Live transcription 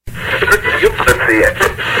The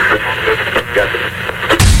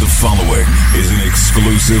following is an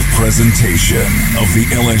exclusive presentation of the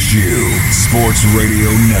LSU Sports Radio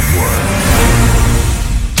Network.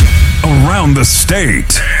 Around the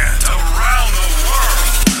state and around the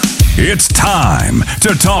world. It's time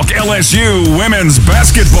to talk LSU women's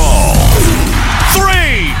basketball. 3,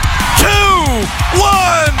 2,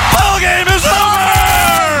 1, ball game is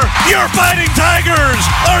over! Your Fighting Tigers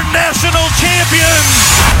are national champions!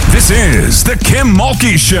 This is the Kim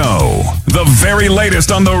Mulkey Show, the very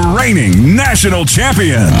latest on the reigning national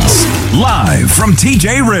champions. Live from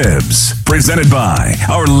TJ Ribs, presented by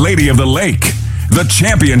Our Lady of the Lake, the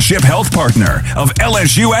championship health partner of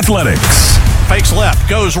LSU Athletics. Fakes left,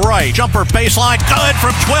 goes right, jumper baseline, good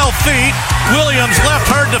from 12 feet. Williams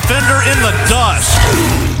left her defender in the dust.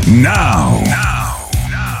 Now,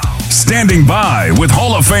 standing by with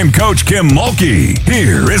Hall of Fame coach Kim Mulkey,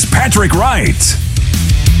 here is Patrick Wright.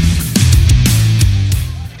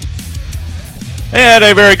 And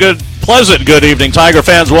a very pleasant good evening, Tiger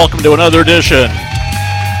fans. Welcome to another edition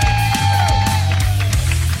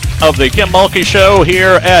of the Kim Mulkey Show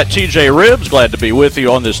here at TJ Ribs. Glad to be with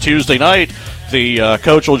you on this Tuesday night. The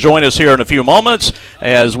coach will join us here in a few moments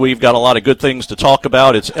as we've got a lot of good things to talk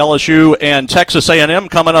about. It's LSU and Texas A&M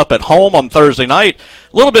coming up at home on Thursday night.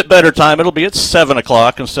 A little bit better time. It'll be at 7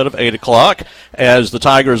 o'clock instead of 8 o'clock as the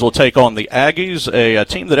Tigers will take on the Aggies, a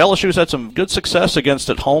team that LSU's had some good success against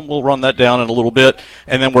at home. We'll run that down in a little bit.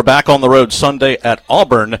 And then we're back on the road Sunday at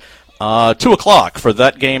Auburn, 2 o'clock for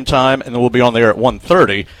that game time, and then we'll be on there at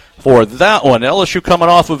 1:30. For that one, LSU coming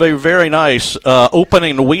off of a very nice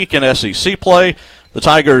opening week in SEC play. The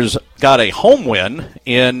Tigers got a home win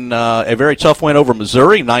in a very tough win over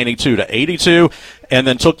Missouri, 92-82, and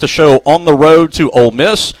then took the show on the road to Ole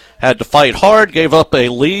Miss. Had to fight hard, gave up a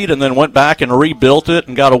lead, and then went back and rebuilt it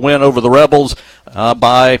and got a win over the Rebels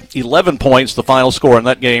by 11 points. The final score in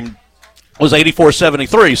that game was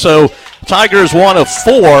 84-73. So Tigers one of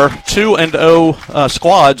 4 2-0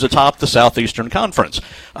 squads atop the Southeastern Conference.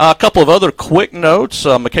 A couple of other quick notes.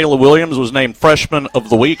 Michaela Williams was named Freshman of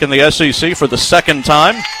the Week in the SEC for the second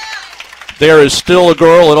time. There is still a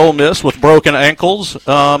girl at Ole Miss with broken ankles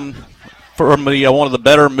from one of the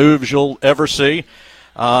better moves you'll ever see.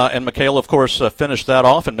 And Michaela, of course, finished that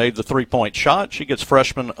off and made the three-point shot. She gets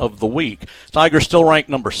Freshman of the Week. Tigers still ranked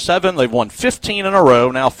number 7. They've won 15 in a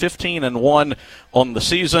row, now 15-1 on the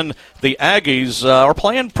season. The Aggies are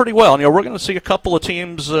playing pretty well. And, we're going to see a couple of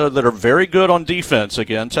teams that are very good on defense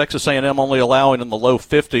again. Texas A&M only allowing in the low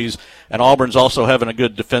 50s, and Auburn's also having a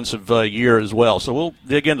good defensive year as well. So we'll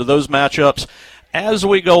dig into those matchups as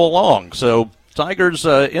we go along. So Tigers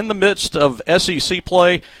in the midst of SEC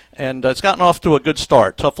play, and it's gotten off to a good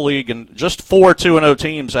start. Tough league, and just 4 2-0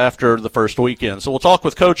 teams after the first weekend. So we'll talk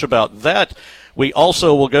with Coach about that. We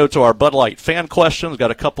also will go to our Bud Light fan questions.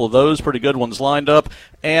 Got a couple of those, pretty good ones lined up.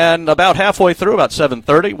 And about halfway through, about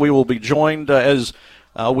 7:30, we will be joined as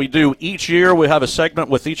we do each year. We have a segment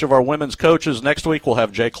with each of our women's coaches. Next week we'll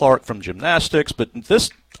have Jay Clark from gymnastics, but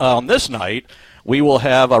on this night we will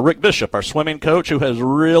have Rick Bishop, our swimming coach, who has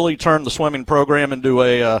really turned the swimming program into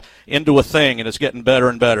a thing, and it's getting better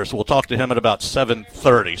and better. So we'll talk to him at about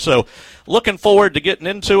 7:30. So looking forward to getting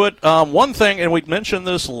into it. One thing, and we mentioned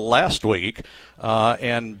this last week,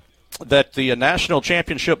 and that the national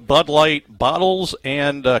championship Bud Light bottles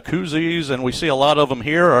and koozies, and we see a lot of them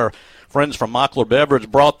here, are friends from Mockler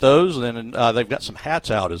Beverage brought those, and they've got some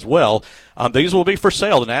hats out as well. These will be for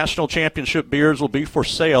sale. The national championship beers will be for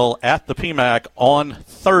sale at the PMAC on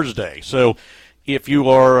Thursday. So if you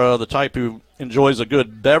are the type who enjoys a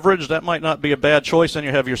good beverage, that might not be a bad choice, and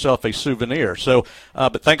you have yourself a souvenir. So,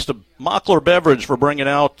 but thanks to Mockler Beverage for bringing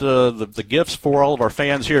out the gifts for all of our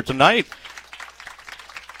fans here tonight.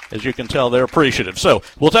 As you can tell, they're appreciative. So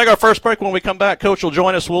we'll take our first break. When we come back, Coach will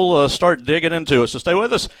join us. We'll start digging into it. So stay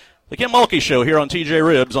with us. The Kim Mulkey Show here on TJ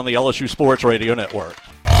Ribs on the LSU Sports Radio Network.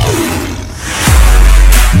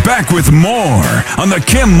 Back with more on the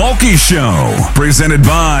Kim Mulkey Show, presented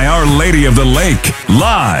by Our Lady of the Lake,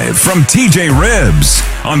 live from TJ Ribs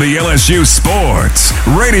on the LSU Sports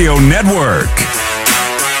Radio Network.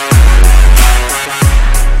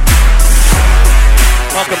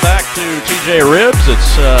 Welcome back to TJ Ribs.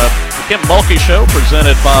 It's the Kim Mulkey Show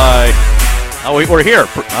presented by... we're here.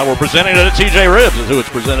 We're presenting it at TJ Ribs is who it's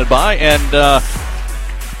presented by. And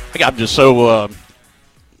I'm just so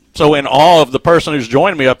in awe of the person who's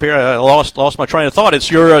joined me up here. I lost my train of thought.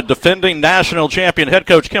 It's your defending national champion head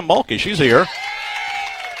coach, Kim Mulkey. She's here.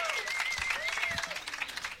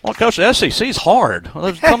 Well, Coach, the SEC's hard.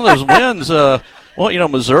 Some of those wins Well,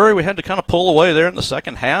 Missouri, we had to kind of pull away there in the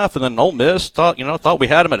second half, and then Ole Miss thought we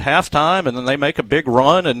had them at halftime, and then they make a big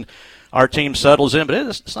run, and our team settles in. But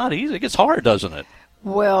it's not easy. It gets hard, doesn't it?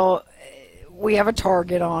 Well, we have a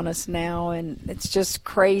target on us now, and it's just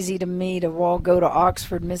crazy to me to go to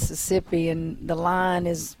Oxford, Mississippi, and the line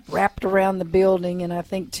is wrapped around the building. And I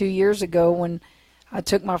think 2 years ago when I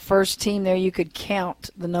took my first team there, you could count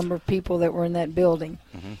the number of people that were in that building.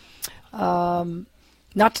 Mm-hmm.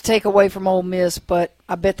 Not to take away from Ole Miss, but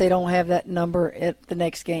I bet they don't have that number at the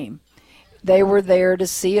next game. They were there to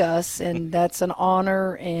see us, and that's an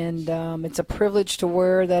honor, and it's a privilege to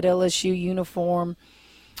wear that LSU uniform.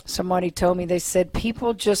 Somebody told me, they said,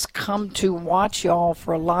 people just come to watch y'all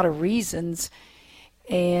for a lot of reasons,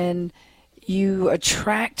 and you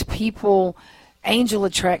attract people. Angel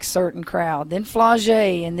attracts certain crowd, then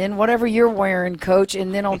Flagey, and then whatever you're wearing, Coach,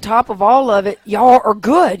 and then on top of all of it, y'all are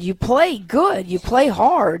good. You play good. You play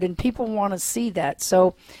hard, and people want to see that.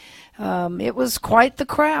 So it was quite the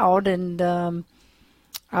crowd, and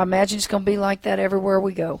I imagine it's going to be like that everywhere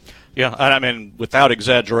we go. Yeah, I mean, without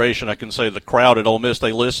exaggeration, I can say the crowd at Ole Miss,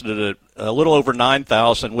 they listed it at a little over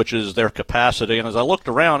 9,000, which is their capacity. And as I looked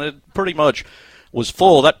around, it pretty much was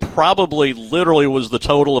full. That probably literally was the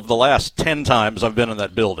total of the last 10 times I've been in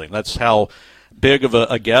that building. That's how big of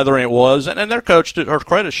a gathering it was. And their coach, to her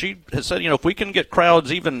credit, she has said, if we can get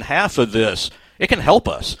crowds even half of this, it can help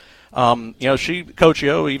us. Coach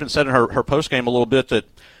Yo even said in her postgame a little bit that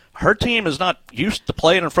her team is not used to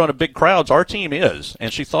playing in front of big crowds. Our team is,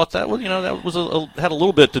 and she thought that was, had a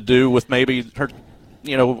little bit to do with maybe her,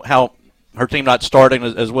 how her team not starting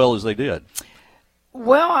as well as they did.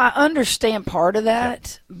 Well, I understand part of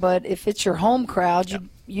that, but if it's your home crowd,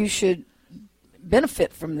 you should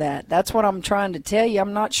benefit from that. That's what I'm trying to tell you.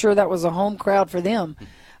 I'm not sure that was a home crowd for them.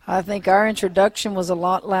 I think our introduction was a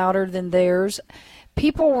lot louder than theirs.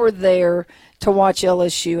 People were there to watch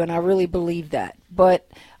LSU, and I really believe that. But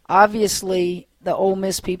obviously, the Ole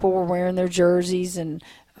Miss people were wearing their jerseys, and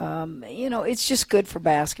it's just good for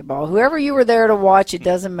basketball. Whoever you were there to watch, it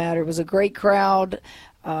doesn't matter. It was a great crowd.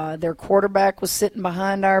 Their quarterback was sitting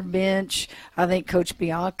behind our bench. I think Coach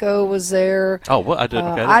Bianco was there. Oh, well,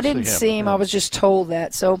 I didn't see him. I was just told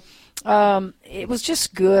that. So it was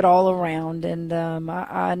just good all around, and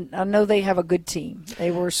I know they have a good team.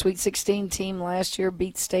 They were a Sweet 16 team last year,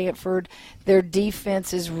 beat Stanford. Their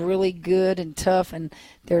defense is really good and tough, and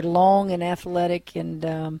they're long and athletic,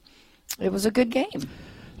 and it was a good game.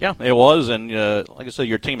 Yeah, it was, and like I said,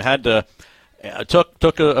 your team had to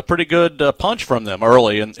took a pretty good punch from them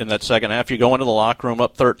early in that second half. You go into the locker room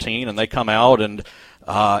up 13, and they come out, and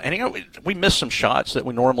we missed some shots that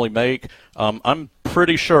we normally make. I'm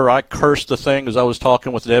pretty sure I cursed the thing as I was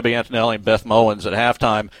talking with Debbie Antonelli and Beth Mowens at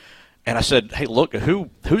halftime, and I said, hey, look,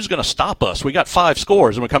 who's going to stop us? We got 5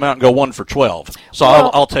 scores, and we come out and go 1 for 12. So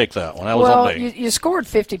I'll take that one. That was on me. You scored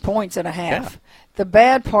 50 points and a half. Yeah. The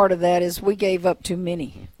bad part of that is we gave up too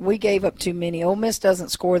many. Ole Miss doesn't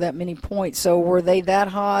score that many points. So were they that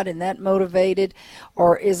hot and that motivated,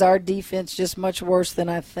 or is our defense just much worse than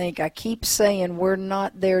I think? I keep saying we're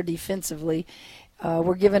not there defensively.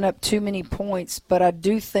 We're giving up too many points, but I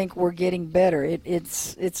do think we're getting better.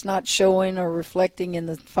 It's not showing or reflecting in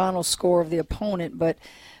the final score of the opponent, but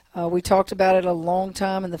we talked about it a long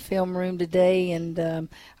time in the film room today, and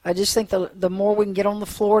I just think the more we can get on the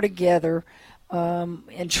floor together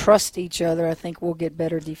and trust each other, I think we'll get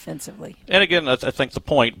better defensively. And again, I think the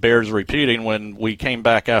point bears repeating. When we came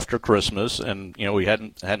back after Christmas, and we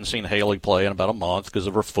hadn't seen Haley play in about a month because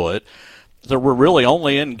of her foot, that we're really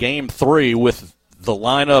only in Game 3 with the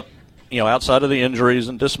lineup. Outside of the injuries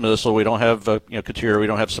and dismissal, we don't have Couture, we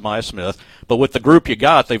don't have Samaya Smith, but with the group you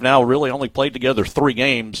got, they've now really only played together 3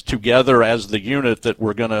 games together as the unit that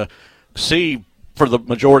we're going to see for the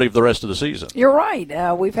majority of the rest of the season. You're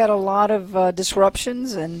right. We've had a lot of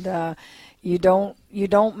disruptions, and you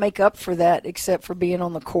don't make up for that except for being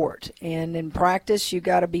on the court. And in practice, you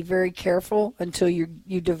got to be very careful until you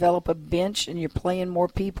develop a bench and you're playing more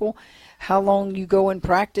people, how long you go in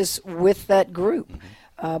practice with that group.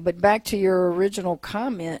 But back to your original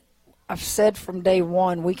comment, I've said from day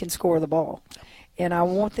one we can score the ball. And I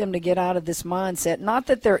want them to get out of this mindset. Not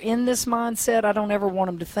that they're in this mindset. I don't ever want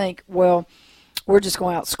them to think, well, we're just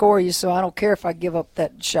going to outscore you, so I don't care if I give up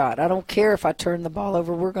that shot. I don't care if I turn the ball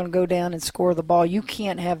over. We're going to go down and score the ball. You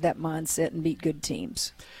can't have that mindset and beat good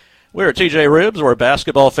teams. We're at TJ Ribs, where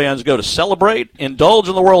basketball fans go to celebrate, indulge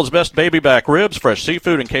in the world's best baby back ribs, fresh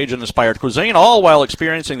seafood, and Cajun-inspired cuisine, all while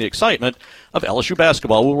experiencing the excitement of LSU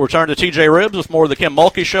basketball. We'll return to TJ Ribs with more of the Kim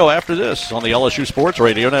Mulkey Show after this on the LSU Sports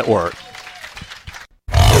Radio Network.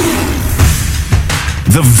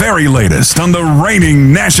 The very latest on the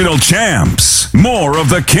reigning national champs. More of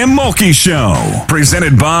the Kim Mulkey Show.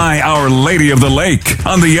 Presented by Our Lady of the Lake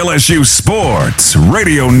on the LSU Sports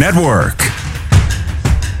Radio Network.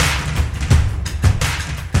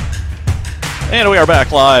 And we are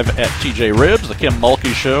back live at TJ Ribs, the Kim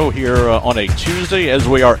Mulkey Show here on a Tuesday, as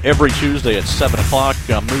we are every Tuesday at 7 o'clock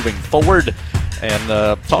moving forward.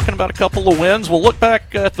 And talking about a couple of wins. We'll look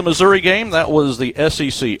back at the Missouri game. That was the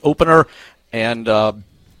SEC opener. And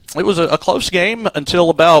it was a close game until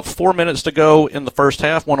about 4 minutes to go in the first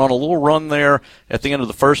half. Went on a little run there at the end of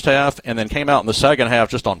the first half and then came out in the second half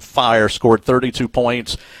just on fire, scored 32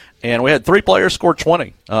 points. And we had three players score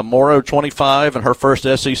 20. Morrow, 25 in her first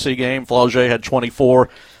SEC game. Flaugier had 24.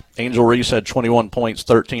 Angel Reese had 21 points,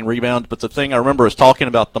 13 rebounds. But the thing I remember us talking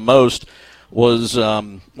about the most was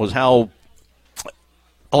how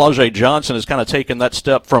Flaugier Johnson has kind of taken that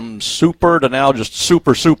step from super to now just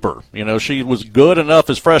super. You know, she was good enough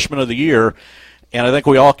as freshman of the year, and I think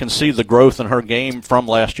we all can see the growth in her game from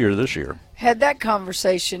last year to this year. Had that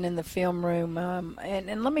conversation in the film room,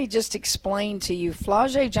 and let me just explain to you,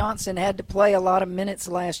 Flaugier Johnson had to play a lot of minutes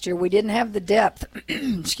last year. We didn't have the depth,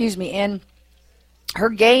 excuse me, and her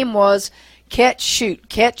game was catch, shoot,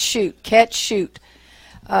 catch, shoot, catch, shoot.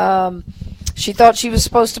 She thought she was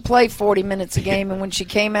supposed to play 40 minutes a game, and when she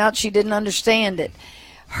came out, she didn't understand it.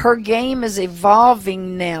 Her game is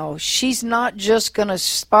evolving now. She's not just going to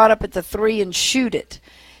spot up at the three and shoot it.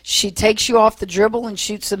 She takes you off the dribble and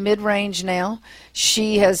shoots the mid-range now.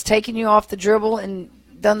 She has taken you off the dribble and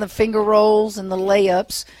done the finger rolls and the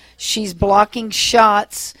layups. She's blocking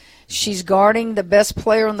shots. She's guarding the best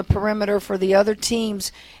player on the perimeter for the other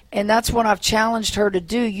teams, and that's what I've challenged her to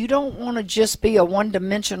do. You don't want to just be a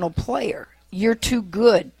one-dimensional player. You're too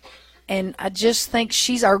good. And I just think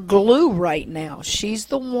she's our glue right now. She's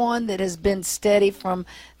the one that has been steady from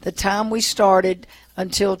the time we started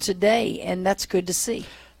until today, and that's good to see.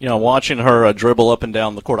 You know, watching her dribble up and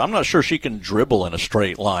down the court, I'm not sure she can dribble in a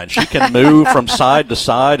straight line. She can move from side to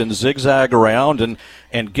side and zigzag around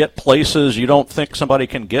and get places you don't think somebody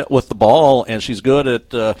can get with the ball, and she's good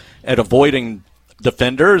at avoiding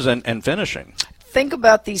defenders and finishing. Think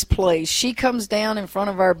about these plays. She comes down in front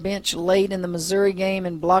of our bench late in the Missouri game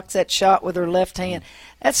and blocks that shot with her left hand.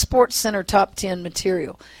 That's Sports Center top 10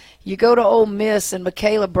 material. You go to Ole Miss and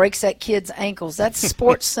Michaela breaks that kid's ankles. That's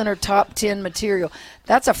Sports Center top 10 material.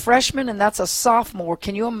 That's a freshman and that's a sophomore.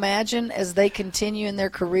 Can you imagine as they continue in their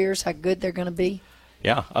careers how good they're going to be?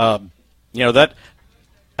 Yeah. You know, that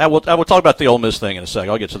I will talk about the Ole Miss thing in a second.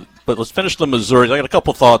 I'll get to but let's finish the Missouri. I got a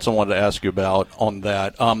couple thoughts I wanted to ask you about on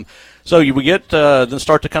that. So we get then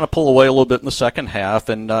start to kind of pull away a little bit in the second half,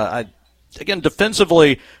 and again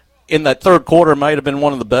defensively in that third quarter might have been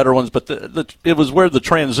one of the better ones, but it was where the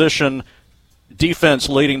transition defense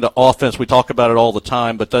leading to offense. We talk about it all the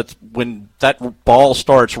time, but that's when that ball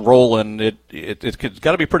starts rolling. It's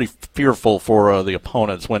got to be pretty fearful for the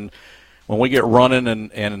opponents when we get running,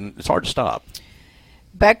 and it's hard to stop.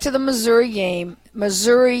 Back to the Missouri game.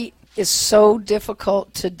 Missouri is so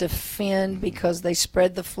difficult to defend because they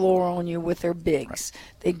spread the floor on you with their bigs.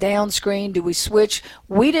 They down screen. Do we switch?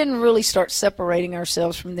 We didn't really start separating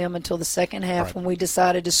ourselves from them until the second half when we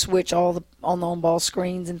decided to switch all the on-ball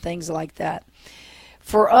screens and things like that.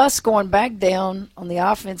 For us going back down on the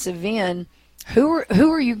offensive end, who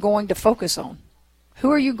are you going to focus on? Who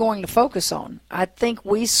are you going to focus on? I think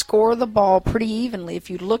we score the ball pretty evenly. If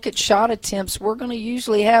you look at shot attempts, we're going to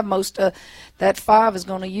usually have most of that five is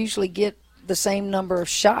going to usually get the same number of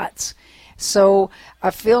shots. So I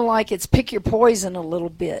feel like it's pick your poison a little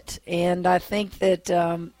bit, and I think that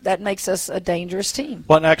that makes us a dangerous team.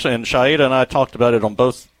 Well, actually, and Shaida and I talked about it on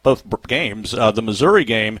both games. The Missouri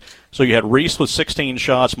game, so you had Reese with 16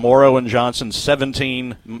 shots, Morrow and Johnson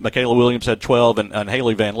 17, Michaela Williams had 12, and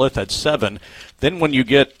Haley Van Lith had 7. Then when you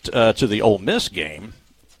get to the Ole Miss game,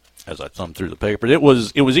 as I thumbed through the paper, it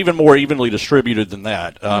was even more evenly distributed than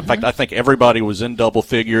that. In fact, I think everybody was in double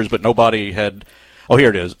figures, but nobody had – oh, here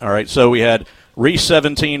it is. All right, so we had Reese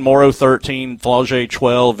 17, Morrow 13, Flaugier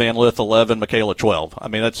 12, Van Lith 11, Michaela 12. I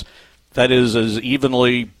mean, that is as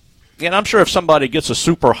evenly – and I'm sure if somebody gets a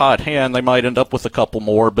super hot hand, they might end up with a couple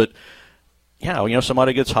more, but – yeah,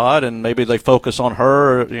 somebody gets hot and maybe they focus on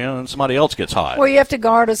her, and somebody else gets hot. Well, you have to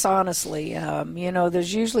guard us honestly.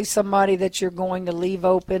 There's usually somebody that you're going to leave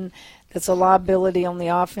open that's a liability on the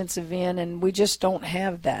offensive end, and we just don't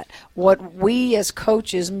have that. What we as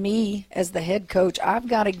coaches, me as the head coach, I've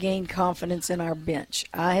got to gain confidence in our bench.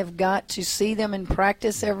 I have got to see them in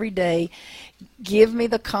practice every day, give me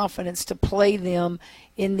the confidence to play them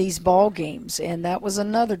in these ball games. And that was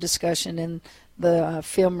another discussion in the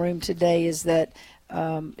film room today, is that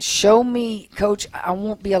show me, Coach, I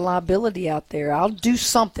won't be a liability out there. I'll do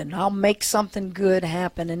something. I'll make something good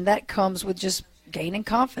happen, and that comes with just gaining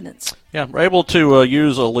confidence. Yeah, we're able to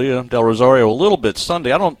use Aaliyah Del Rosario a little bit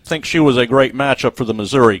Sunday. I don't think she was a great matchup for the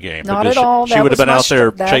Missouri game. Not at all. She would have been out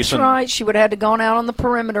there That's chasing. right. She would have had to gone out on the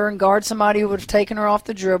perimeter and guard somebody who would have taken her off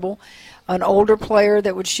the dribble, an older player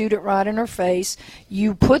that would shoot it right in her face.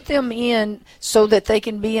 You put them in so that they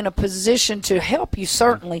can be in a position to help you,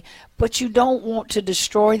 certainly, but you don't want to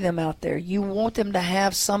destroy them out there. You want them to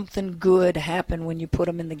have something good happen when you put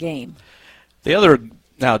them in the game.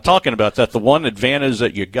 Now, talking about that, the one advantage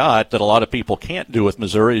that you got that a lot of people can't do with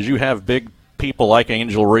Missouri is you have big people like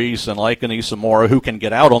Angel Reese and like Anissa Mora who can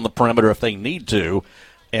get out on the perimeter if they need to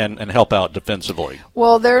and help out defensively.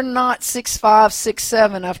 Well, they're not 6'5",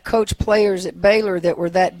 6'7". I've coached players at Baylor that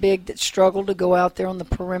were that big that struggled to go out there on the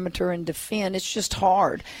perimeter and defend. It's just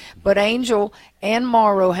hard. But Angel and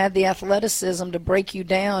Morrow had the athleticism to break you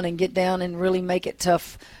down and get down and really make it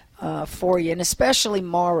tough for you, and especially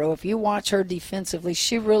Morrow. If you watch her defensively,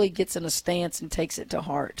 she really gets in a stance and takes it to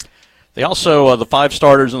heart. They also, the 5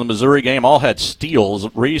 starters in the Missouri game all had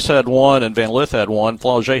steals. Reese had 1 and Van Lith had 1.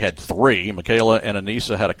 Flauget had 3. Michaela and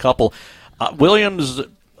Anissa had a couple. Williams,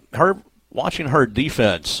 watching her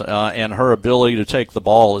defense and her ability to take the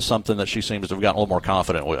ball is something that she seems to have gotten a little more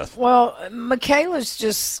confident with. Well, Michaela's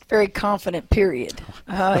just very confident, period.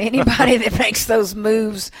 Anybody that makes those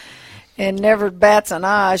moves and never bats an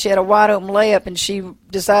eye. She had a wide-open layup, and she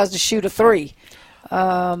decides to shoot a 3.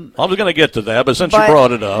 I was going to get to that, but since you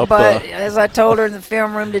brought it up. But as I told her in the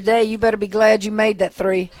film room today, you better be glad you made that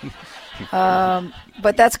 3.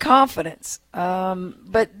 But that's confidence.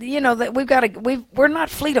 But, that we're not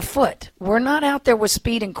fleet of foot. We're not out there with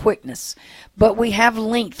speed and quickness. But we have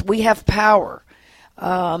length. We have power.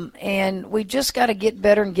 And we just got to get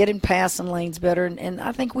better and get in passing lanes better. And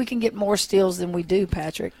I think we can get more steals than we do,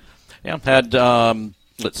 Patrick. Yeah, had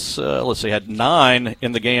let's see, had 9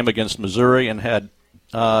 in the game against Missouri and had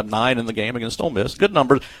 9 in the game against Ole Miss. Good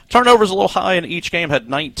numbers. Turnovers a little high in each game. Had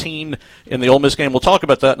 19 in the Ole Miss game. We'll talk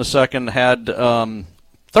about that in a second. Had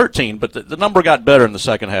 13, but the number got better in the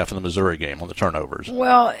second half of the Missouri game on the turnovers.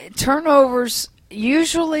 Well, turnovers,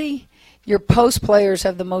 usually your post players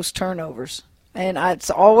have the most turnovers. And it's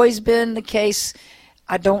always been the case.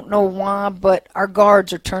 I don't know why, but our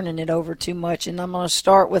guards are turning it over too much. And I'm going to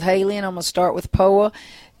start with Haley, and I'm going to start with Poa.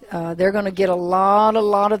 They're going to get a lot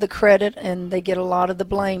of the credit, and they get a lot of the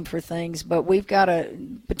blame for things. But we've got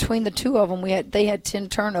between the two of them, they had 10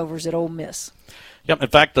 turnovers at Ole Miss. Yep. In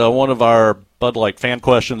fact, one of our Bud Light fan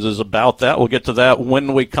questions is about that. We'll get to that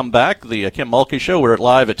when we come back. The Kim Mulkey Show. We're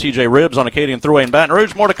live at TJ Ribs on Acadian Thruway in Baton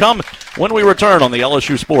Rouge. More to come when we return on the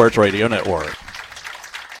LSU Sports Radio Network.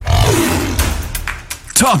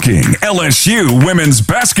 Talking LSU women's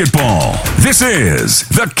basketball. This is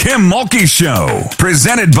the Kim Mulkey Show,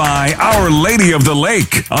 presented by Our Lady of the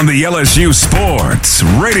Lake on the LSU Sports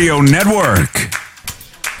Radio Network.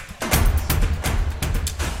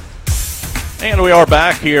 And we are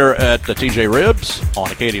back here at the TJ Ribs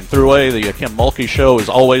on Acadian Thruway. The Kim Mulkey Show is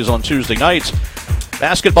always on Tuesday nights.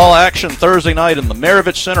 Basketball action Thursday night in the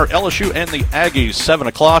Maravich Center, LSU and the Aggies, 7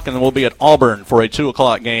 o'clock, and then we'll be at Auburn for a 2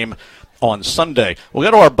 o'clock game on Sunday. We'll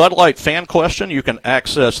go to our Bud Light fan question. You can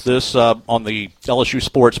access this on the LSU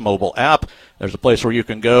Sports mobile app. There's a place where you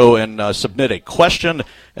can go and submit a question.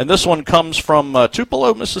 And this one comes from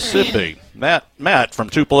Tupelo, Mississippi. Matt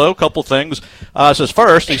from Tupelo, couple things. Says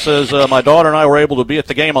first, he says, my daughter and I were able to be at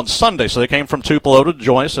the game on Sunday, so they came from Tupelo to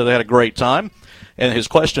join us, so they had a great time. And his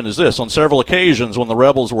question is this: on several occasions when the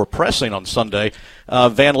Rebels were pressing on Sunday,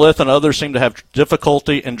 Van Lith and others seemed to have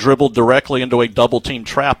difficulty and dribbled directly into a double-team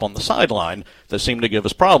trap on the sideline that seemed to give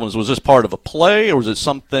us problems. Was this part of a play, or was it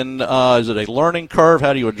something, is it a learning curve?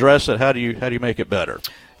 How do you address it? How do you make it better?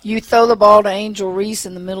 You throw the ball to Angel Reese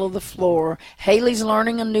in the middle of the floor. Haley's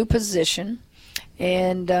learning a new position,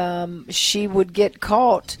 and she would get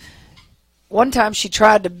caught. One time she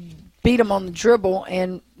tried to beat him on the dribble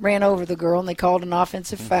and ran over the girl, and they called an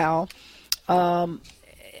offensive foul. Ole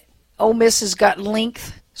Miss has got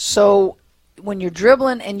length, so when you're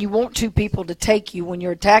dribbling and you want 2 people to take you, when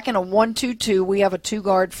you're attacking a 1-2-2, we have a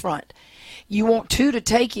 2-guard front. You want 2 to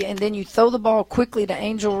take you, and then you throw the ball quickly to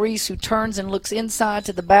Angel Reese, who turns and looks inside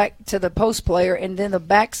to the back to the post player, and then the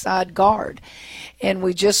backside guard. And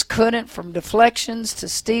we just couldn't, from deflections to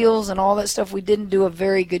steals and all that stuff, we didn't do a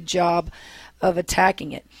very good job of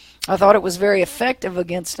attacking it. I thought it was very effective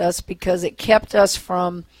against us because it kept us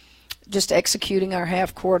from just executing our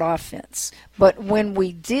half-court offense. But when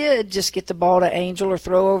we did just get the ball to Angel or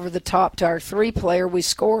throw over the top to our 3-player, we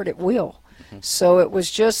scored at will. So it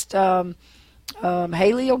was just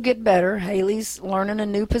Haley will get better. Haley's learning a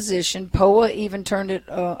new position. Poa even turned it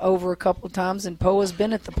over a couple of times, and Poa's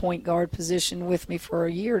been at the point guard position with me for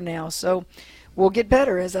a year now. So we'll get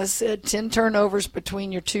better. As I said, 10 turnovers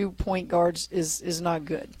between your 2 point guards is not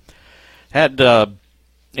good. Had the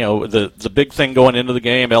big thing going into the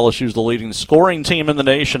game, LSU's the leading scoring team in the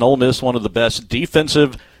nation. Ole Miss, one of the best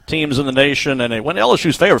defensive teams in the nation, and it went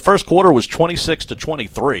LSU's favor. First quarter was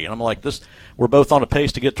 26-23, and I'm like, we're both on a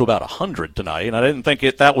pace to get to about 100 tonight, and I didn't think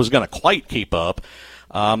that was going to quite keep up.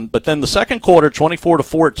 But then the second quarter,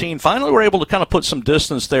 24-14, finally we're able to kind of put some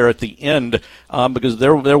distance there at the end because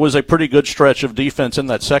there was a pretty good stretch of defense in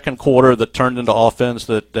that second quarter that turned into offense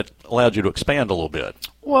that allowed you to expand a little bit.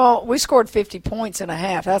 Well, we scored 50 points in a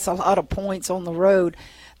half. That's a lot of points on the road.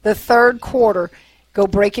 The third quarter, go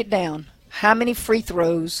break it down. How many free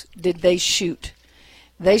throws did they shoot?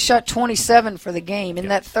 They shot 27 for the game. In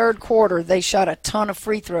that third quarter, they shot a ton of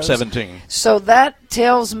free throws. 17. So that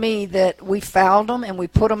tells me that we fouled them and we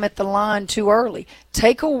put them at the line too early.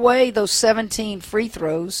 Take away those 17 free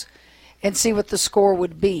throws and see what the score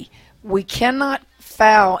would be. We cannot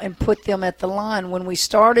foul and put them at the line. When we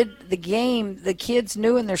started the game, the kids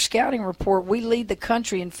knew in their scouting report we lead the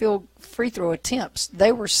country in field free throw attempts.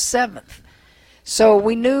 They were 7th. So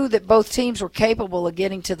we knew that both teams were capable of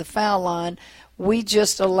getting to the foul line. We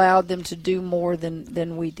just allowed them to do more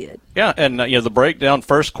than we did. Yeah, and the breakdown,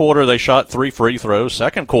 first quarter they shot 3 free throws.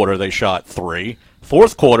 Second quarter they shot 3.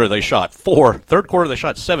 Fourth quarter they shot 4. Third quarter they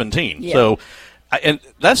shot 17. Yeah. So, and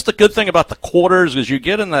that's the good thing about the quarters is you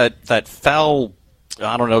get in that foul,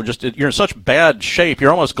 I don't know, just you're in such bad shape.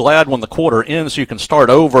 You're almost glad when the quarter ends so you can start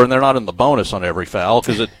over and they're not in the bonus on every foul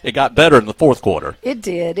because it got better in the fourth quarter. It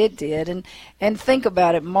did. And think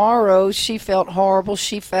about it. Morrow, she felt horrible.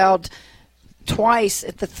 She fouled twice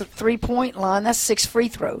at the 3-point line. That's 6 free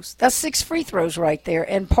throws. That's 6 free throws right there.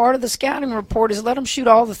 And part of the scouting report is let them shoot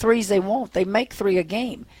all the threes they want. They make 3 a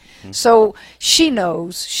game. Mm-hmm. So she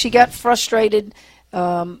knows. She got frustrated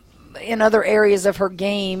in other areas of her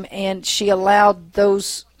game, and she allowed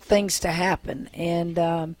those things to happen.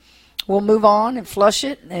 And we'll move on and flush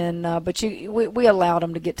it. And but we allowed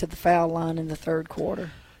them to get to the foul line in the third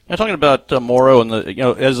quarter. Now, talking about Morrow and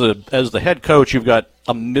as the head coach, you've got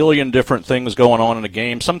a million different things going on in a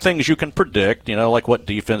game. Some things you can predict, like what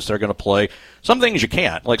defense they're going to play. Some things you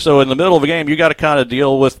can't. Like, so in the middle of a game, you got to kind of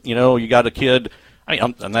deal with, you got a kid.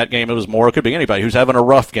 In that game, it was Morrow. It could be anybody who's having a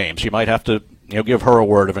rough game. So you might have to, give her a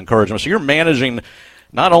word of encouragement. So you're managing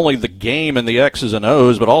not only the game and the X's and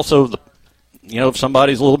O's, but also if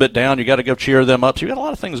somebody's a little bit down, you got to go cheer them up. So you got a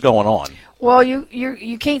lot of things going on. Well,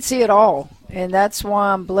 you can't see it all, and that's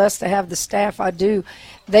why I'm blessed to have the staff I do.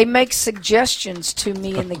 They make suggestions to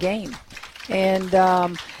me in the game, and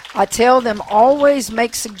I tell them always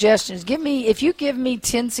make suggestions. If you give me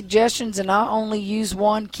 10 suggestions and I only use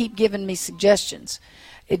 1, keep giving me suggestions.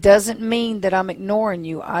 It doesn't mean that I'm ignoring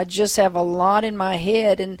you. I just have a lot in my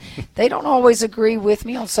head, and they don't always agree with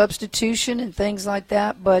me on substitution and things like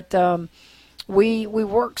that, but we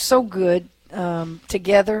work so good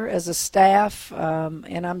together as a staff,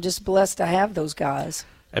 and I'm just blessed to have those guys.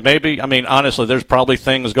 And maybe, honestly, there's probably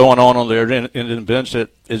things going on there in the bench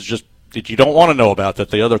that is just that you don't want to know about that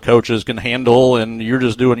the other coaches can handle, and you're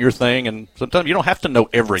just doing your thing. And sometimes you don't have to know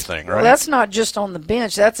everything, right? Well, that's not just on the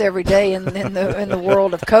bench. That's every day in the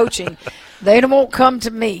world of coaching. They won't come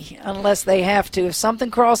to me unless they have to. If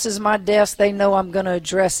something crosses my desk, they know I'm going to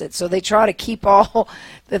address it. So they try to keep all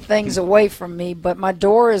the things away from me. But my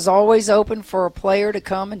door is always open for a player to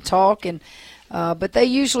come and talk. And but they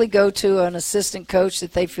usually go to an assistant coach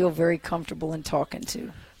that they feel very comfortable in talking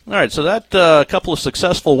to. All right, so that couple of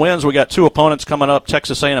successful wins. We got 2 opponents coming up,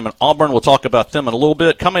 Texas A&M and Auburn. We'll talk about them in a little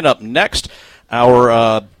bit. Coming up next,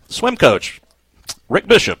 our swim coach, Rick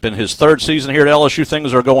Bishop, in his 3rd season here at LSU.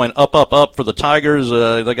 Things are going up for the Tigers.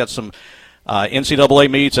 They got some NCAA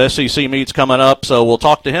meets, SEC meets coming up, so we'll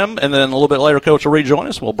talk to him. And then a little bit later, Coach will rejoin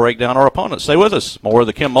us. We'll break down our opponents. Stay with us. More of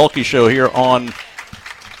the Kim Mulkey Show here from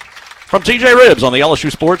TJ Ribs on the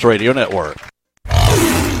LSU Sports Radio Network.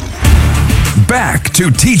 Back to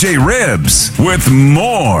TJ Ribs with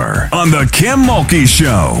more on the Kim Mulkey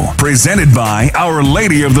Show, presented by Our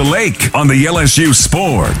Lady of the Lake on the LSU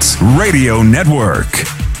Sports Radio Network.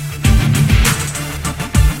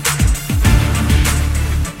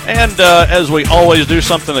 And as we always do,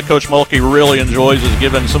 something that Coach Mulkey really enjoys is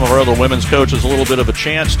giving some of our other women's coaches a little bit of a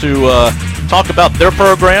chance to talk about their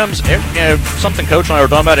programs. Something Coach and I were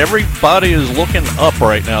talking about, everybody is looking up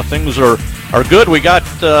right now. Things are good. We got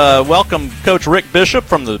welcome Coach Rick Bishop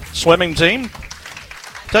from the swimming team.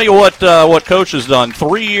 Tell you what Coach has done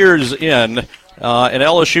 3 years in. And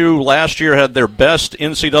LSU last year had their best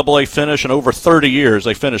NCAA finish in over 30 years.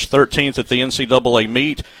 They finished 13th at the NCAA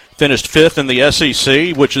meet, finished 5th in the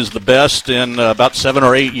SEC, which is the best in about 7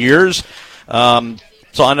 or 8 years.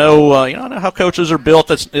 So I know, I know how coaches are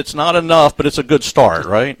built. It's not enough, but it's a good start,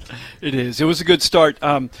 right? It is. It was a good start.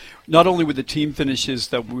 Not only with the team finishes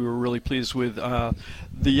that we were really pleased with,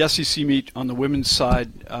 the SEC meet on the women's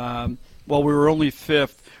side, while we were only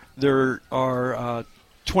 5th, there are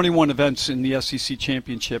 21 events in the SEC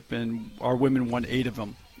championship, and our women won 8 of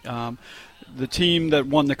them. The team that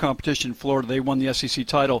won the competition, Florida, they won the SEC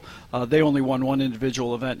title. They only won 1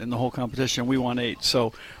 individual event in the whole competition. We won 8.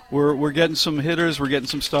 So we're getting some hitters. We're getting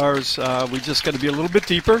some stars. We just got to be a little bit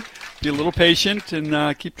deeper, be a little patient,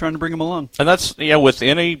 and keep trying to bring them along. And that's, with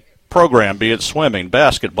any program, be it swimming,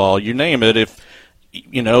 basketball, you name it, if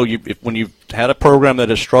when you've had a program that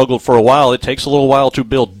has struggled for a while, it takes a little while to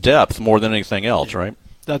build depth more than anything else, right?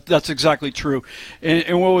 That's exactly true.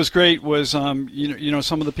 And what was great was, some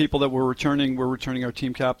of the people that were returning our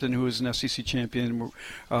team captain, who is an SEC champion.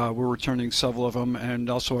 We're returning several of them, and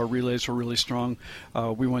also our relays were really strong.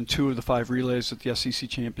 We won 2 of the 5 relays at the SEC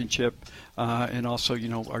championship, and also,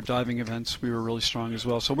 our diving events, we were really strong as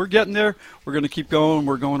well. So we're getting there. We're going to keep going.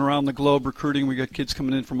 We're going around the globe recruiting. We got kids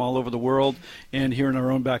coming in from all over the world, and here in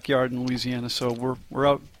our own backyard in Louisiana. So we're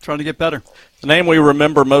out trying to get better. The name we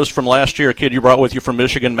remember most from last year, a kid you brought with you from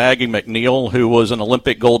Michigan, Maggie McNeil, who was an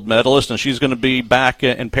Olympic gold medalist, and she's going to be back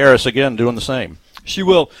in Paris again doing the same. She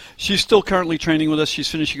will. She's still currently training with us. She's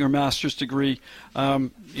finishing her master's degree.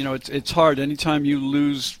 It's hard. Anytime you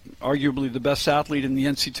lose arguably the best athlete in the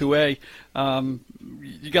NC2A,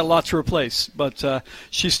 you got lots to replace. But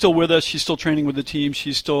she's still with us. She's still training with the team.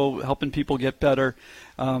 She's still helping people get better.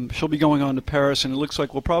 She'll be going on to Paris, and it looks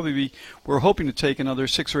like we're hoping to take another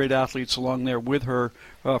 6 or 8 athletes along there with her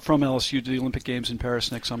from LSU to the Olympic Games in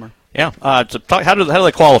Paris next summer. Yeah. How do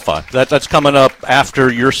they qualify? That's coming up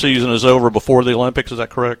after your season is over, before the Olympics. Is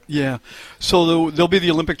that correct? Yeah. So there'll be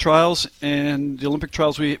the Olympic trials, and the Olympic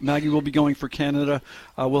trials, Maggie will be going for Canada.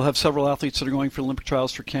 We'll have several athletes that are going for Olympic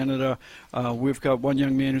trials for Canada. We've got one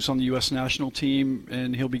young man who's on the U.S. national team,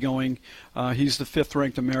 and he'll be going. He's the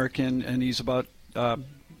 5th-ranked American, and he's about a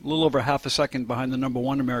little over half a second behind the number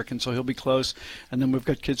 1 American, so he'll be close. And then we've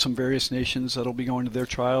got kids from various nations that'll be going to their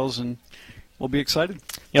trials, and we'll be excited.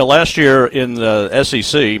 Last year in the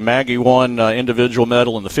SEC, Maggie won individual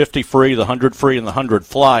medal in the 50 free, the 100 free, and the 100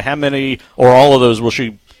 fly. How many or all of those will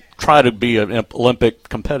she try to be an Olympic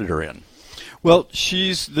competitor in? Well,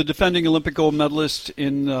 she's the defending Olympic gold medalist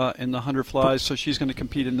in the 100 flies, so she's going to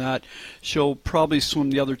compete in that. She'll probably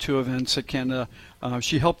swim the other 2 events at Canada.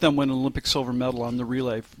 She helped them win an Olympic silver medal on the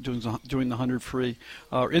relay doing the 100 free.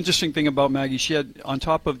 Interesting thing about Maggie, she had, on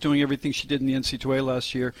top of doing everything she did in the NC2A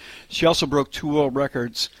last year, she also broke 2 world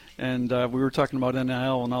records. And we were talking about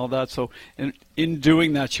NIL and all that. So in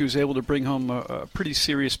doing that, she was able to bring home a pretty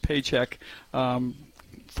serious paycheck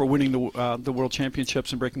for winning the world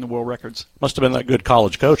championships and breaking the world records. Must have been that good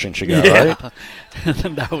college coaching she got, right?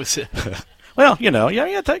 And that was it. Well,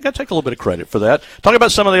 got to take a little bit of credit for that. Talk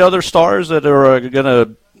about some of the other stars that are going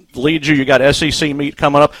to lead you. You got SEC meet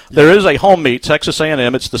coming up. There is a home meet, Texas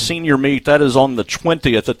A&M. It's the senior meet. That is on the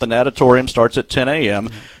 20th at the Natatorium. Starts at 10 a.m.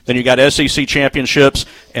 Then you got SEC championships,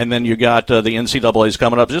 and then you got the NCAAs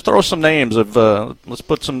coming up. Just throw some names of. Let's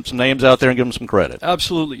put some names out there and give them some credit.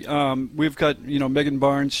 Absolutely. We've got Megan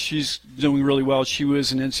Barnes. She's doing really well. She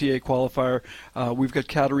was an NCAA qualifier. We've got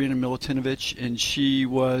Katarina Milutinovic, and she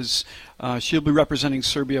was. She'll be representing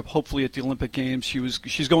Serbia, hopefully at the Olympic Games.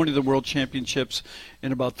 She's going to the World Championships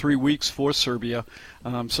in about 3 weeks for Serbia.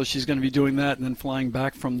 So she's going to be doing that and then flying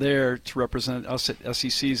back from there to represent us at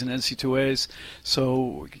SECs and NC2As.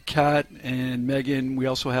 So Kat and Megan, we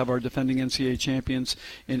also have our defending NCAA champions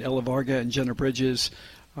in Ella Varga and Jenna Bridges,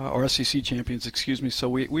 our SEC champions, excuse me. So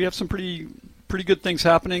we have some pretty good things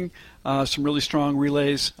happening, some really strong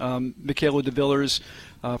relays. Michaela de Villers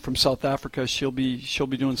from South Africa, she'll be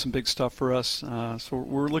doing some big stuff for us. So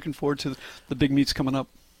we're looking forward to the big meets coming up.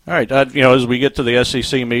 All right, as we get to the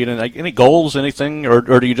SEC meet, and any goals, anything, or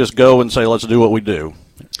do you just go and say, let's do what we do?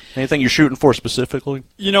 Anything you're shooting for specifically?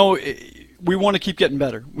 We want to keep getting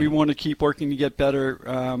better. We want to keep working to get better.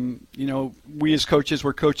 We as coaches,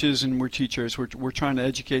 we're coaches and we're teachers. We're trying to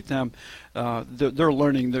educate them. They're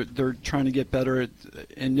learning. They're trying to get better,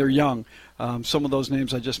 and they're young. Some of those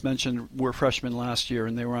names I just mentioned were freshmen last year,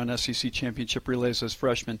 and they were on SEC championship relays as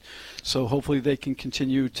freshmen. So hopefully they can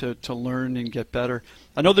continue to learn and get better.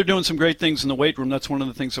 I know they're doing some great things in the weight room. That's one of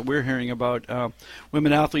the things that we're hearing about.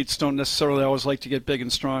 Women athletes don't necessarily always like to get big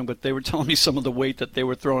and strong, but they were telling me some of the weight that they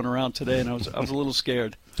were throwing around today, and I was a little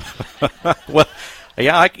scared. Well,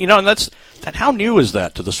 yeah, and And how new is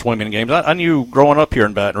that to the swimming games? I knew growing up here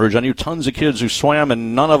in Baton Rouge, I knew tons of kids who swam,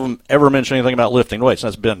 and none of them ever mentioned anything about lifting weights.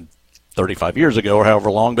 That's been 35 years ago or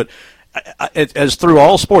however long. But as through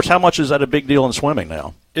all sports, how much is that a big deal in swimming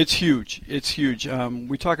now? It's huge. It's huge.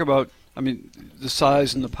 We talk about, the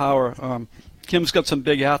size and the power. Kim's got some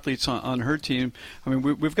big athletes on her team.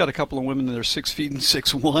 We've got a couple of women that are 6 feet and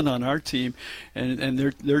 6'1" on our team, and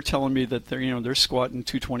they're telling me that they're squatting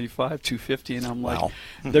 225, 250, and I'm like, wow.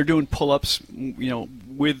 They're doing pull-ups,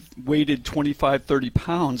 with weighted 25, 30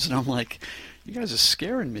 pounds, and I'm like, you guys are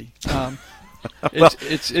scaring me.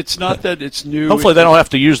 It's not that it's new. Hopefully they don't have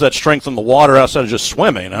to use that strength in the water outside of just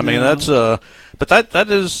swimming. That's but that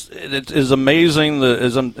is amazing.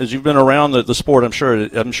 As you've been around the sport, I'm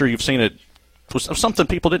sure you've seen it. Was something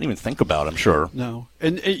people didn't even think about, I'm sure. No.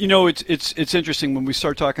 And it's interesting when we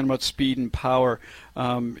start talking about speed and power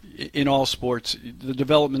in all sports, the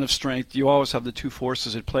development of strength, you always have the two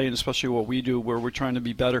forces at play, and especially what we do where we're trying to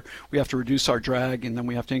be better. We have to reduce our drag, and then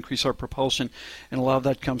we have to increase our propulsion, and a lot of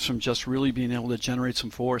that comes from just really being able to generate some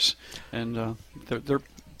force, and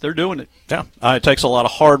they're doing it. Yeah, it takes a lot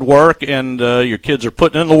of hard work, and your kids are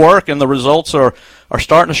putting in the work, and the results are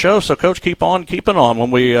starting to show. So, Coach, keep on keeping on.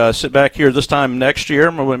 When we sit back here this time next year,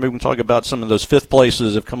 maybe we can talk about some of those fifth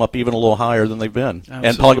places have come up even a little higher than they've been. Absolutely.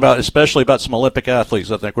 And talk especially about some Olympic athletes.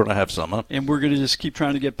 I think we're going to have some. Huh? And we're going to just keep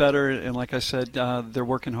trying to get better. And like I said, they're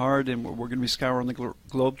working hard, and we're going to be scouring the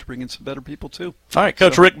globe to bring in some better people, too. All right,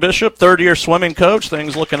 Coach Rick Bishop, third-year swimming coach.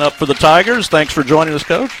 Things looking up for the Tigers. Thanks for joining us,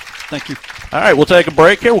 Coach. Thank you. All right, we'll take a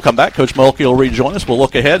break here. We'll come back. Coach Mulkey will rejoin us. We'll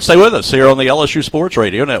look ahead. Stay with us here on the LSU Sports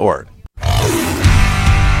Radio Network.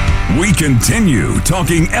 We continue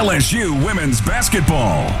talking LSU women's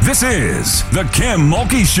basketball. This is the Kim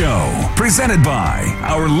Mulkey Show, presented by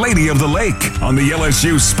Our Lady of the Lake on the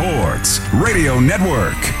LSU Sports Radio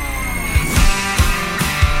Network.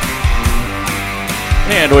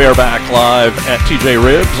 And we are back live at TJ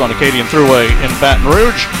Ribs on Acadian Thruway in Baton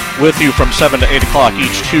Rouge with you from 7 to 8 o'clock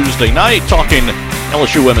each Tuesday night, talking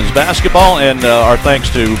LSU women's basketball. And our thanks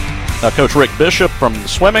to Coach Rick Bishop from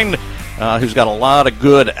swimming, who's got a lot of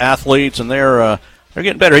good athletes, and they're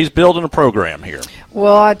getting better. He's building a program here.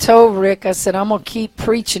 Well, I told Rick, I said, I'm going to keep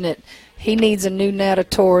preaching it. He needs a new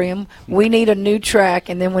natatorium. We need a new track.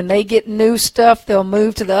 And then when they get new stuff, they'll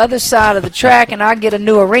move to the other side of the track, and I get a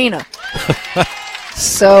new arena.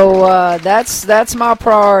 So that's my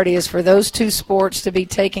priority, is for those two sports to be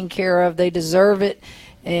taken care of. They deserve it.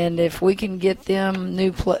 And if we can get them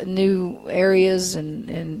new areas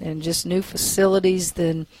and just new facilities,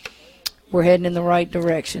 then we're heading in the right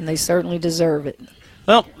direction. They certainly deserve it.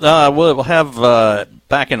 Well, we'll have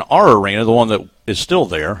back in our arena, the one that is still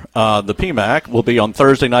there, the PMAC will be on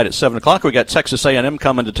Thursday night at 7 o'clock. We got Texas A&M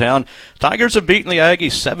coming to town. Tigers have beaten the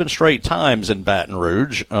Aggies 7 straight times in Baton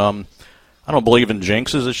Rouge. I don't believe in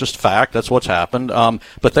jinxes. It's just fact. That's what's happened.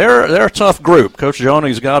 But they're a tough group. Coach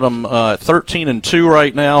Joni's got them 13-2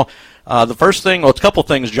 right now. The first thing, a couple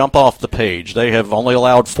things jump off the page. They have only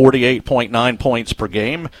allowed 48.9 points per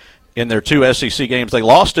game in their two SEC games. They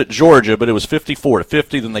lost at Georgia, but it was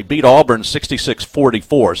 54-50. Then they beat Auburn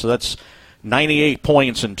 66-44. So that's 98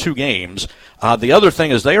 points in 2 games. The other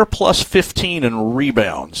thing is they are plus 15 in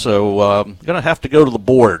rebounds. So going to have to go to the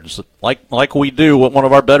boards like we do with one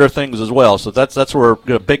of our better things as well. So that's where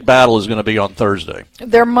a big battle is going to be on Thursday.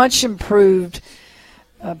 They're much improved,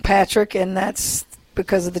 Patrick, and that's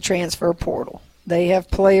because of the transfer portal. They have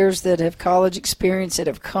players that have college experience that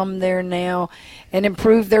have come there now and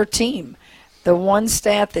improved their team. The one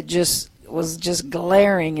stat that was just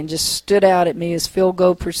glaring and just stood out at me is field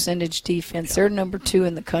goal percentage defense. They're number 2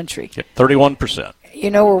 in the country. 31%. You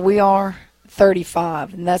know where we are?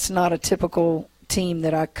 35, and that's not a typical team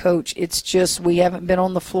that I coach. It's just we haven't been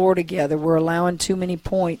on the floor together. We're allowing too many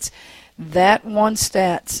points. That one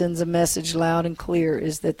stat sends a message loud and clear,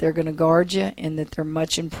 is that they're going to guard you and that they're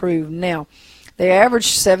much improved. Now, they average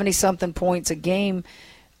 70-something points a game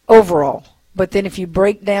overall. But then if you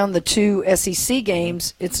break down the 2 SEC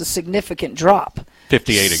games, it's a significant drop.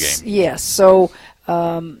 58 a game. Yes. So,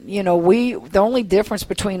 the only difference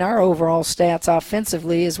between our overall stats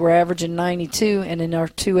offensively is we're averaging 92, and in our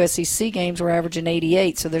 2 SEC games we're averaging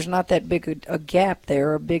 88. So there's not that big a gap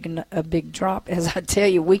there, a big drop. As I tell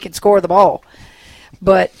you, we can score the ball.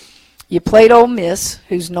 But you played Ole Miss,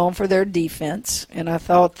 who's known for their defense, and I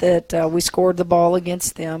thought that we scored the ball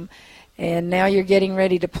against them. And now you're getting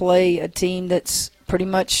ready to play a team that's pretty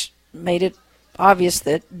much made it obvious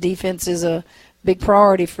that defense is a big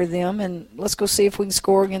priority for them, and let's go see if we can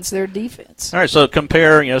score against their defense. All right, so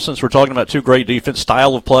compare, since we're talking about 2 great defense,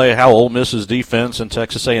 style of play, how Ole Miss's defense and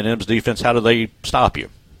Texas A&M's defense, how do they stop you?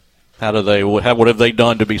 What have they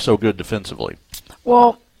done to be so good defensively?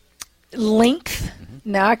 Well, length.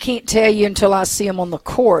 Now, I can't tell you until I see them on the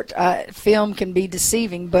court. Film can be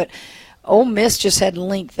deceiving, but Ole Miss just had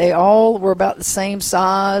length. They all were about the same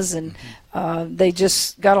size, and they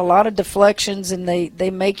just got a lot of deflections, and they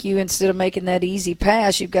make you, instead of making that easy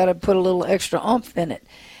pass, you've got to put a little extra oomph in it.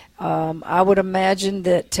 I would imagine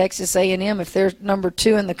that Texas A&M, if they're number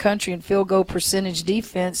 2 in the country in field goal percentage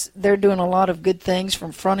defense, they're doing a lot of good things,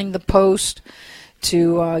 from fronting the post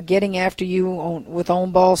to getting after you with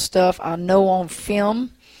on-ball stuff. I know on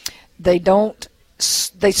film they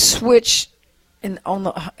switch on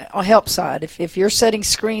the help side. If you're setting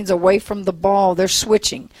screens away from the ball, they're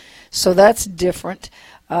switching. So that's different.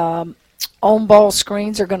 On-ball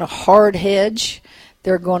screens are going to hard hedge.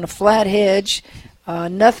 They're going to flat hedge.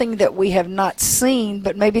 Nothing that we have not seen,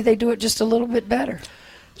 but maybe they do it just a little bit better.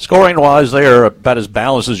 Scoring-wise, they are about as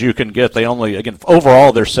balanced as you can get. They only, again,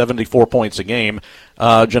 overall, they're 74 points a game.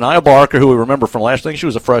 Janiah Barker, who we remember from last, I think she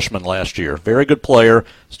was a freshman last year. Very good player.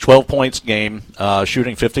 It's 12 points a game,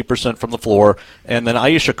 shooting 50% from the floor. And then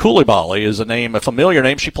Aisha Coulibaly is a familiar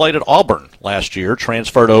name. She played at Auburn last year,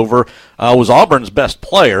 transferred over, was Auburn's best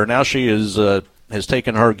player. Now she has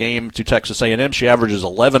taken her game to Texas A&M. She averages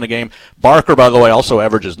 11 a game. Barker, by the way, also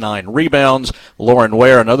averages 9 rebounds. Lauren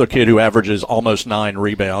Ware, another kid who averages almost 9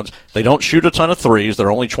 rebounds. They don't shoot a ton of threes.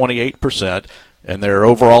 They're only 28%, and their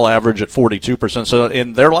overall average at 42%. So,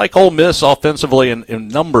 and they're like Ole Miss offensively in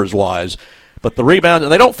numbers-wise. But the rebound,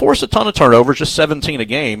 and they don't force a ton of turnovers, just 17 a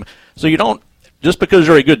game. So you don't, just because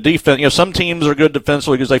you're a good defense, some teams are good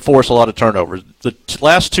defensively because they force a lot of turnovers. The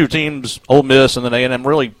last 2 teams, Ole Miss and then A&M,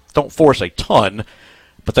 really don't force a ton,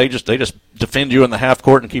 but they just defend you in the half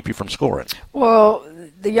court and keep you from scoring. Well,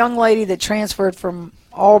 the young lady that transferred from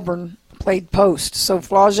Auburn played post, so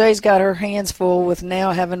Flage's got her hands full with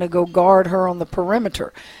now having to go guard her on the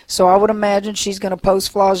perimeter. So I would imagine she's going to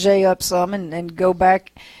post Flage up some and go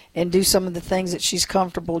back and do some of the things that she's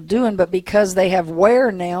comfortable doing. But because they have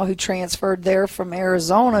Ware now, who transferred there from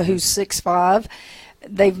Arizona, who's 6'5",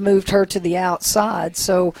 they've moved her to the outside.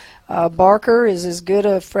 So Barker is as good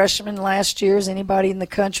a freshman last year as anybody in the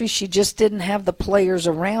country. She just didn't have the players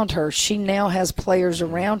around her. She now has players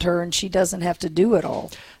around her, and she doesn't have to do it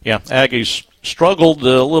all. Yeah, Aggies struggled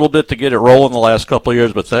a little bit to get it rolling the last couple of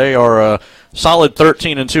years, but they are a solid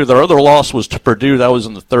 13-2. Their other loss was to Purdue. That was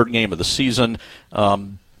in the 3rd game of the season.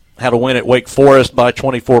 Had a win at Wake Forest by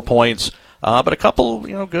 24 points. But a couple,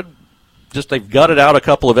 good. Just they've gutted out a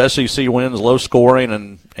couple of SEC wins, low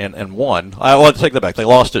scoring, and won. I want to take that back. They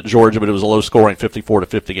lost at Georgia, but it was a low scoring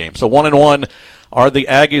 54-50 game. So 1-1 are the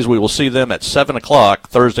Aggies. We will see them at 7 o'clock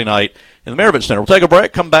Thursday night in the Maravich Center. We'll take a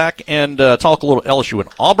break, come back, and talk a little LSU and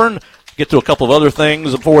Auburn. Get to a couple of other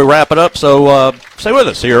things before we wrap it up. So stay with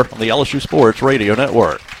us here on the LSU Sports Radio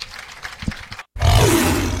Network.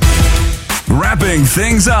 Wrapping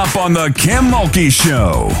things up on the Kim Mulkey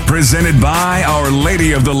Show, presented by Our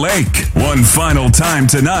Lady of the Lake. One final time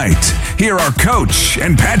tonight, here are Coach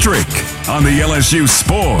and Patrick on the LSU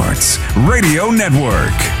Sports Radio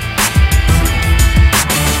Network.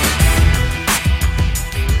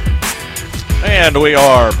 And we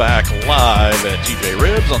are back live at TJ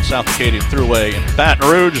Ribs on South Acadian Thruway in Baton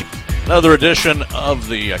Rouge. Another edition of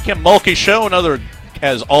the Kim Mulkey Show. Another,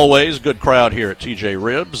 as always, good crowd here at TJ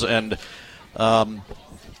Ribs. And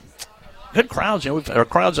good crowds. Our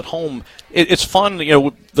crowds at home. It's fun.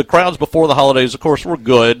 The crowds before the holidays, of course, were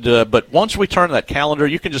good. But once we turn that calendar,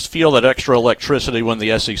 you can just feel that extra electricity when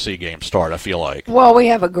the SEC games start, I feel like. Well, we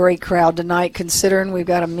have a great crowd tonight, considering we've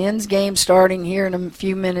got a men's game starting here in a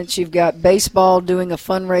few minutes. You've got baseball doing a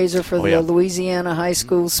fundraiser for the Louisiana High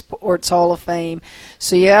School Sports Hall of Fame.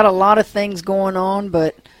 So you had a lot of things going on,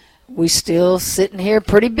 but we still sitting here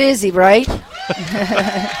pretty busy, right?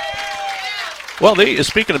 Well,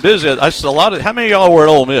 speaking of busy, I saw how many of y'all were at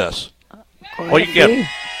Ole Miss? Well, you can get.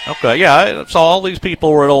 Okay, yeah, I saw all these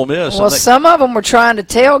people were at Ole Miss. Well, some of them were trying to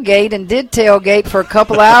tailgate and did tailgate for a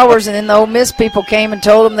couple hours, and then the Ole Miss people came and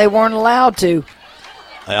told them they weren't allowed to.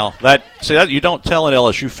 Well, you don't tell an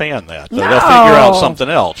LSU fan that. No. They'll figure out something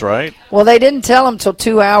else, right? Well, they didn't tell them till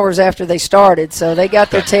 2 hours after they started, so they got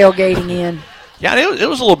their tailgating in. Yeah, it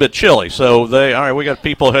was a little bit chilly, so we got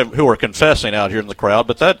people who are confessing out here in the crowd,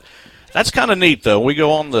 but that's kind of neat, though. We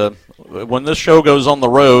go on when this show goes on the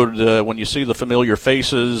road, when you see the familiar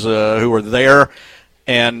faces who are there,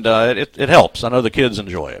 and it helps. I know the kids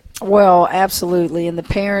enjoy it. Well, absolutely. And the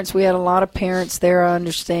parents, we had a lot of parents there, I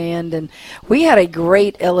understand. And we had a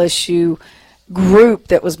great LSU group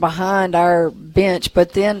that was behind our bench.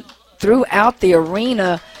 But then throughout the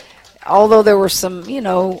arena, although there were some,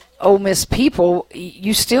 Ole Miss people,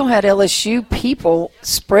 you still had LSU people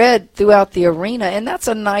spread throughout the arena, and that's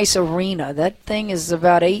a nice arena. That thing is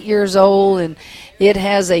about 8 years old, and it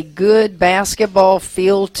has a good basketball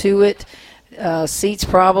feel to it. Seats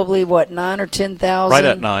probably 9 or 10,000. Right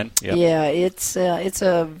at 9. Yep. Yeah, it's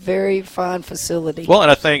a very fine facility. Well,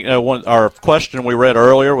 and I think our question we read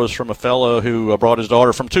earlier was from a fellow who brought his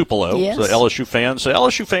daughter from Tupelo. Yes. So LSU fans. So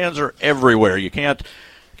LSU fans are everywhere. You can't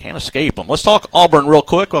escape them. Let's talk Auburn real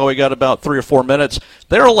quick while we got about 3 or 4 minutes.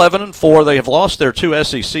 They're 11-4. They have lost their 2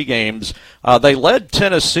 SEC games. They led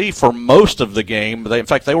Tennessee for most of the game. In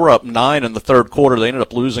fact, they were up 9 in the third quarter. They ended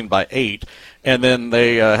up losing by 8. And then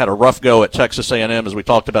they had a rough go at Texas A&M, as we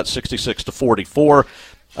talked about, 66-44.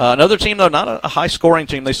 Another team, though, not a high-scoring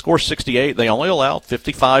team. They score 68. They only allow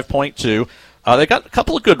 55.2. They got a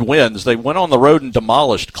couple of good wins. They went on the road and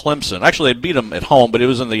demolished Clemson. Actually, they beat them at home, but it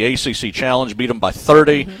was in the ACC Challenge. Beat them by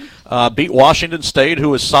 30. Beat Washington State, who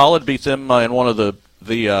was solid. Beat them in one of the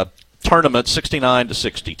tournaments,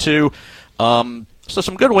 69-62. So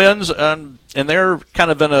some good wins, and they're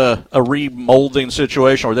kind of in a remolding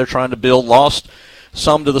situation where they're trying to build. Lost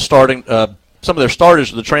some to the starting, some of their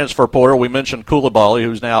starters to the transfer portal. We mentioned Coulibaly,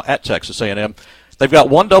 who's now at Texas A&M. They've got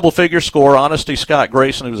one double-figure score, Honesty Scott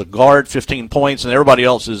Grayson, who's a guard, 15 points, and everybody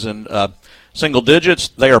else is in single digits.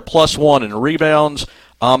 They are +1 in rebounds.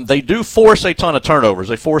 They do force a ton of turnovers.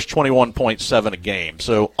 They force 21.7 a game.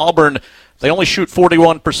 So Auburn, they only shoot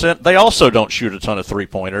 41%. They also don't shoot a ton of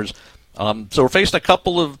three-pointers. So we're facing a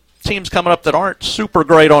couple of teams coming up that aren't super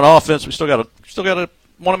great on offense. We still got to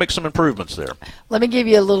want to make some improvements there. Let me give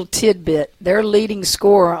you a little tidbit. Their leading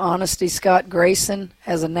scorer, Honesty Scott Grayson,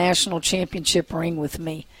 has a national championship ring with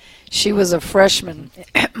me. She was a freshman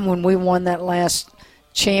when we won that last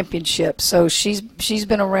championship. So she's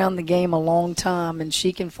been around the game a long time, and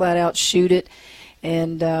she can flat out shoot it.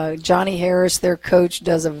 And Johnny Harris, their coach,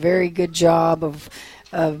 does a very good job of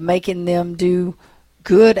making them do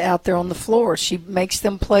good out there on the floor. She makes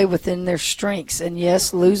them play within their strengths. And,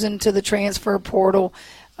 yes, losing to the transfer portal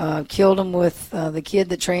killed them with the kid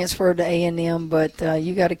that transferred to A&M, but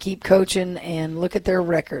you got to keep coaching and look at their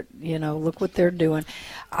record. Look what they're doing.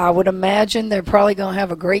 I would imagine they're probably going to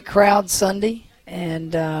have a great crowd Sunday,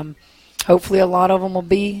 and hopefully a lot of them will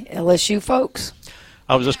be LSU folks.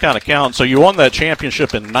 I was just kind of counting. So you won that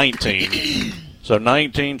championship in 19. So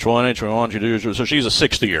 19, 20, 21, 22. So she's a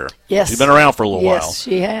sixth year. Yes. She's been around for a little while. Yes,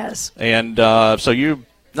 she has. And so you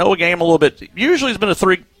know a game a little bit. Usually has been a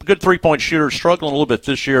good three-point shooter, struggling a little bit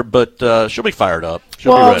this year, but she'll be fired up.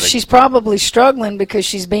 She'll be ready. She's probably struggling because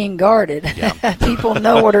she's being guarded. Yeah. People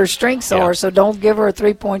know what her strengths are, so don't give her a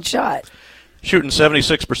three-point shot. Shooting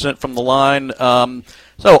 76% from the line. So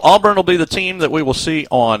Auburn will be the team that we will see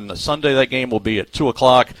on Sunday. That game will be at 2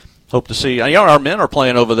 o'clock. Hope to see. Our men are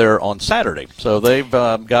playing over there on Saturday, so they've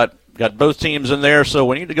got both teams in there. So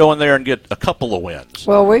we need to go in there and get a couple of wins.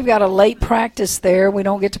 Well, we've got a late practice there. We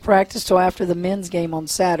don't get to practice till after the men's game on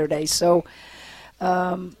Saturday, so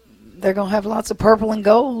they're going to have lots of purple and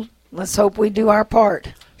gold. Let's hope we do our part.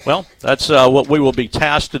 Well, that's what we will be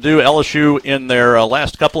tasked to do. LSU, in their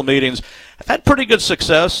last couple of meetings, have had pretty good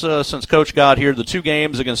success since Coach got here. The two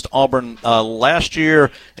games against Auburn last year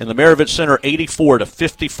in the Maravich Center,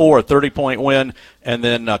 84-54, a 30-point win. And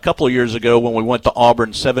then a couple of years ago when we went to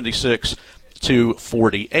Auburn,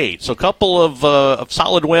 76-48. So a couple of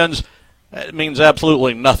solid wins. It means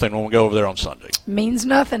absolutely nothing when we go over there on Sunday. Means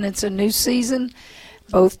nothing. It's a new season.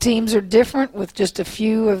 Both teams are different with just a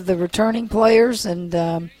few of the returning players.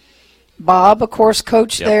 And Bob, of course,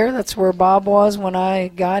 coached there. That's where Bob was when I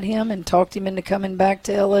got him and talked him into coming back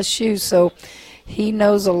to LSU. So he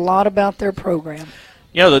knows a lot about their program.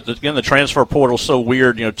 Again, the transfer portal is so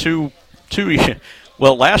weird. Last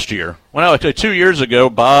year, 2 years ago,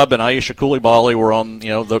 Bob and Aisha Coulibaly were on,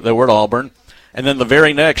 they were at Auburn. And then the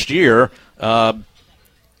very next year,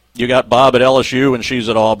 you got Bob at LSU and she's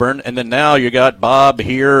at Auburn, and then now you got Bob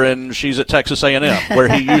here and she's at Texas A&M, where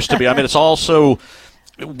he used to be. I mean, it's all so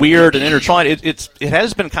weird and intertwined. It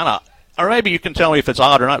has been kind of, or maybe you can tell me if it's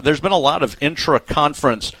odd or not. There's been a lot of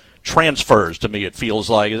intra-conference transfers to me, it feels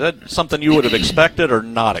like. Is that something you would have expected or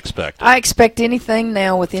not expected? I expect anything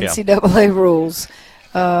now with NCAA rules.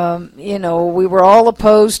 We were all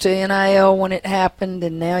opposed to NIL when it happened,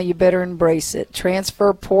 and now you better embrace it.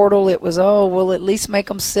 Transfer portal, it was, we'll at least make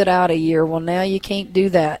them sit out a year. Well, now you can't do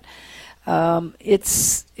that.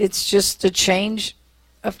 It's just a change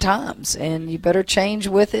of times, and you better change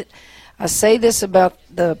with it. I say this about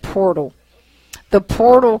the portal. The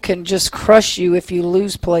portal can just crush you if you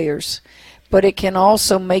lose players, but it can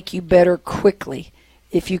also make you better quickly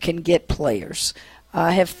if you can get players.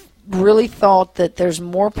 I have really thought that there's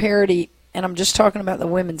more parity, and I'm just talking about the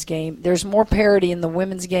women's game. There's more parity in the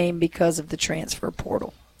women's game because of the transfer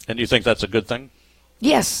portal. And you think that's a good thing?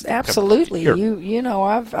 Yes, absolutely. Sure. You know,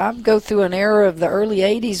 I've go through an era of the early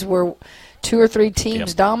 80s where 2 or 3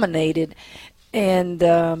 teams dominated,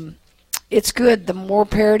 and it's good. The more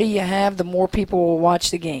parity you have, the more people will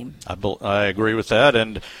watch the game. I agree with that,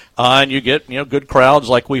 and you get good crowds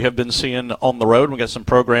like we have been seeing on the road. We got some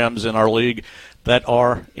programs in our league that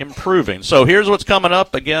are improving. So here's what's coming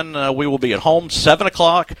up. Again, we will be at home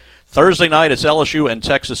 7:00. Thursday night it's LSU and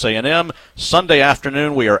Texas A&M. Sunday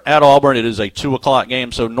afternoon we are at Auburn. It is a 2:00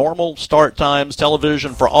 game, so normal start times,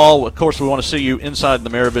 television for all. Of course, we want to see you inside the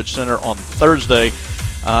Maravich Center on Thursday.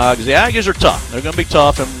 Because the Aggies are tough. They're going to be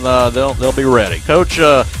tough, and they'll be ready. Coach,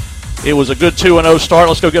 it was a good 2-0 start.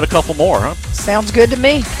 Let's go get a couple more, huh? Sounds good to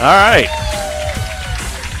me. All right.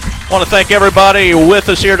 I want to thank everybody with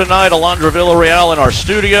us here tonight. Alondra Villarreal in our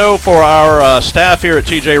studio. For our staff here at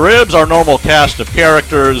TJ Ribs, our normal cast of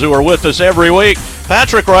characters who are with us every week.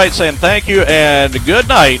 Patrick Wright saying thank you and good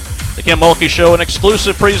night. The Kim Mulkey Show, an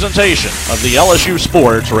exclusive presentation of the LSU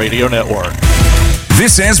Sports Radio Network.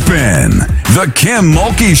 This has been the Kim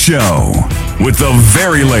Mulkey Show, with the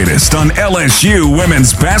very latest on LSU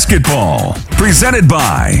women's basketball. Presented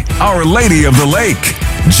by Our Lady of the Lake.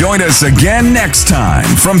 Join us again next time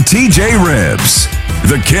from TJ Ribs.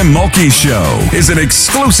 The Kim Mulkey Show is an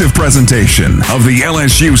exclusive presentation of the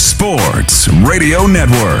LSU Sports Radio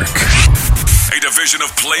Network. A division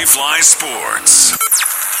of Playfly Sports.